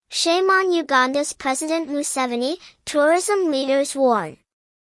Shame on Uganda's President Museveni, tourism leaders warn.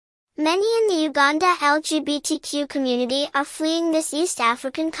 Many in the Uganda LGBTQ community are fleeing this East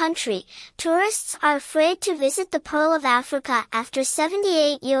African country. Tourists are afraid to visit the Pearl of Africa after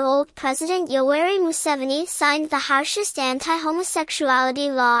 78-year-old President Yoweri Museveni signed the harshest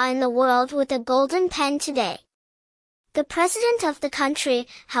anti-homosexuality law in the world with a golden pen today. The president of the country,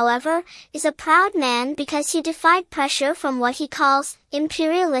 however, is a proud man because he defied pressure from what he calls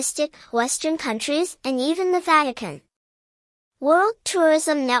imperialistic Western countries and even the Vatican. World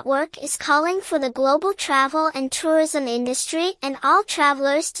Tourism Network is calling for the global travel and tourism industry and all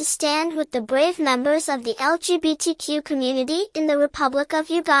travelers to stand with the brave members of the LGBTQ community in the Republic of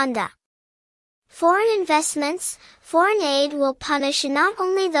Uganda. Foreign investments, foreign aid will punish not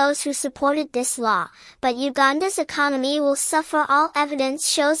only those who supported this law, but Uganda's economy will suffer. All evidence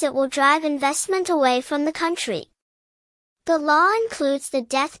shows it will drive investment away from the country. The law includes the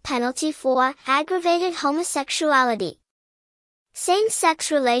death penalty for aggravated homosexuality.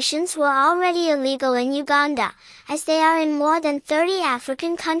 Same-sex relations were already illegal in Uganda, as they are in more than 30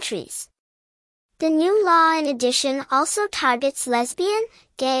 African countries. The new law in addition also targets lesbian,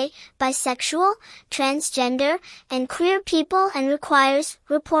 gay, bisexual, transgender, and queer people and requires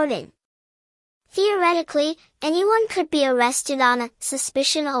reporting. Theoretically, anyone could be arrested on a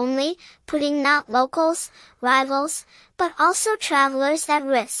suspicion only, putting not locals, rivals, but also travelers at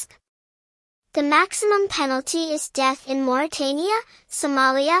risk. The maximum penalty is death in Mauritania,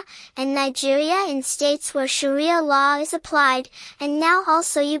 Somalia, and Nigeria in states where Sharia law is applied, and now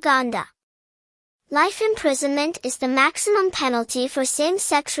also Uganda. Life imprisonment is the maximum penalty for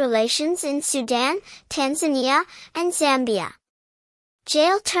same-sex relations in Sudan, Tanzania, and Zambia.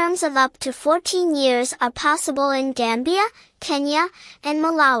 Jail terms of up to 14 years are possible in Gambia, Kenya, and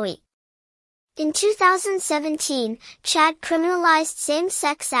Malawi. In 2017, Chad criminalized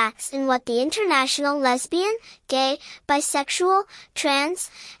same-sex acts in what the International Lesbian, Gay, Bisexual, Trans,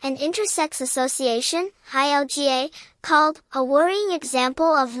 and Intersex Association, ILGA, called a worrying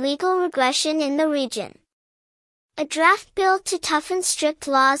example of legal regression in the region. A draft bill to toughen strict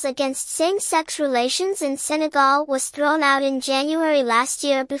laws against same-sex relations in Senegal was thrown out in January last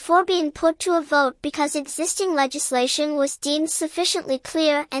year before being put to a vote because existing legislation was deemed sufficiently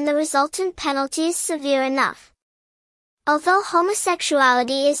clear and the resultant penalties severe enough. Although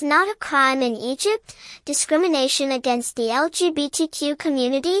homosexuality is not a crime in Egypt, discrimination against the LGBTQ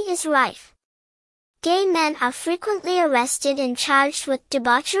community is rife. Gay men are frequently arrested and charged with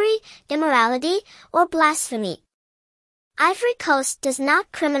debauchery, immorality, or blasphemy. Ivory Coast does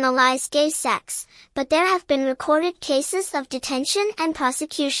not criminalize gay sex, but there have been recorded cases of detention and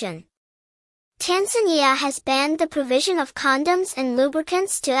prosecution. Tanzania has banned the provision of condoms and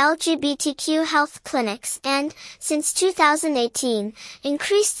lubricants to LGBTQ health clinics and, since 2018,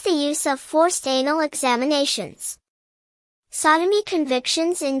 increased the use of forced anal examinations. Sodomy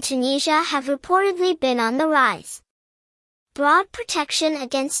convictions in Tunisia have reportedly been on the rise. Broad protection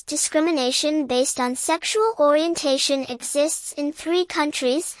against discrimination based on sexual orientation exists in 3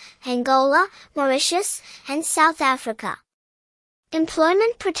 countries, Angola, Mauritius, and South Africa.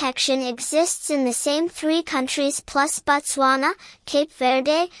 Employment protection exists in the same 3 countries plus Botswana, Cape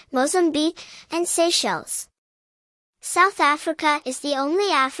Verde, Mozambique, and Seychelles. South Africa is the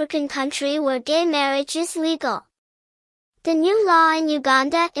only African country where gay marriage is legal. The new law in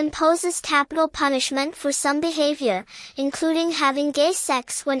Uganda imposes capital punishment for some behavior, including having gay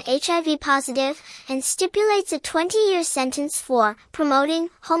sex when HIV positive, and stipulates a 20-year sentence for promoting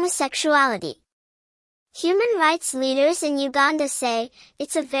homosexuality. Human rights leaders in Uganda say,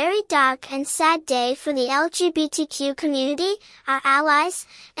 it's a very dark and sad day for the LGBTQ community, our allies,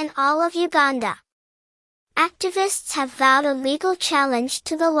 and all of Uganda. Activists have vowed a legal challenge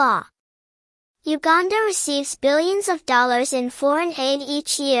to the law. Uganda receives billions of dollars in foreign aid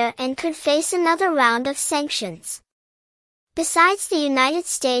each year and could face another round of sanctions. Besides the United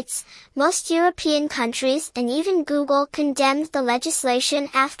States, most European countries and even Google condemned the legislation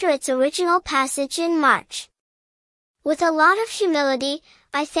after its original passage in March. With a lot of humility,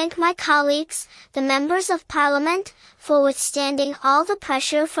 I thank my colleagues, the members of Parliament, for withstanding all the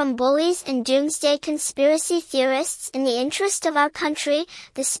pressure from bullies and doomsday conspiracy theorists in the interest of our country,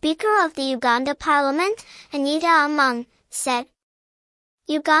 the Speaker of the Uganda Parliament, Anita Among, said.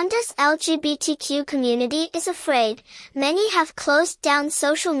 Uganda's LGBTQ community is afraid. Many have closed down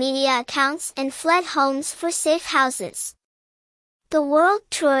social media accounts and fled homes for safe houses. The World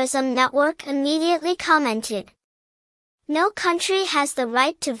Tourism Network immediately commented, "No country has the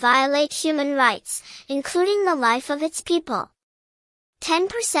right to violate human rights, including the life of its people.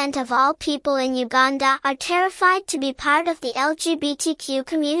 10% of all people in Uganda are terrified to be part of the LGBTQ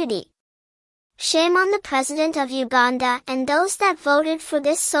community. Shame on the President of Uganda and those that voted for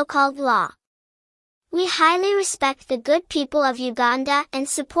this so-called law. We highly respect the good people of Uganda and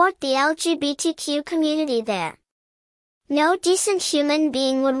support the LGBTQ community there. No decent human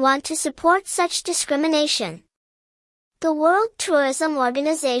being would want to support such discrimination. The World Tourism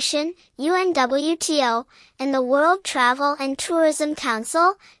Organization, UNWTO, and the World Travel and Tourism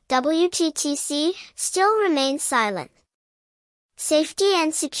Council, WTTC, still remain silent. Safety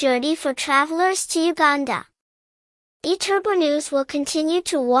and security for travelers to Uganda. eTurbo News will continue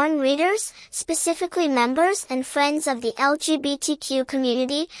to warn readers, specifically members and friends of the LGBTQ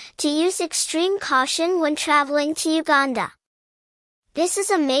community, to use extreme caution when traveling to Uganda. This is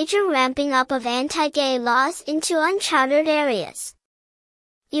a major ramping up of anti-gay laws into uncharted areas.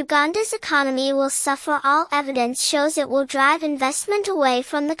 Uganda's economy will suffer. All evidence shows it will drive investment away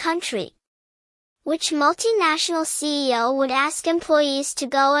from the country. Which multinational CEO would ask employees to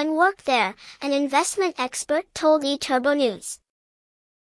go and work there, an investment expert told eTurbo News.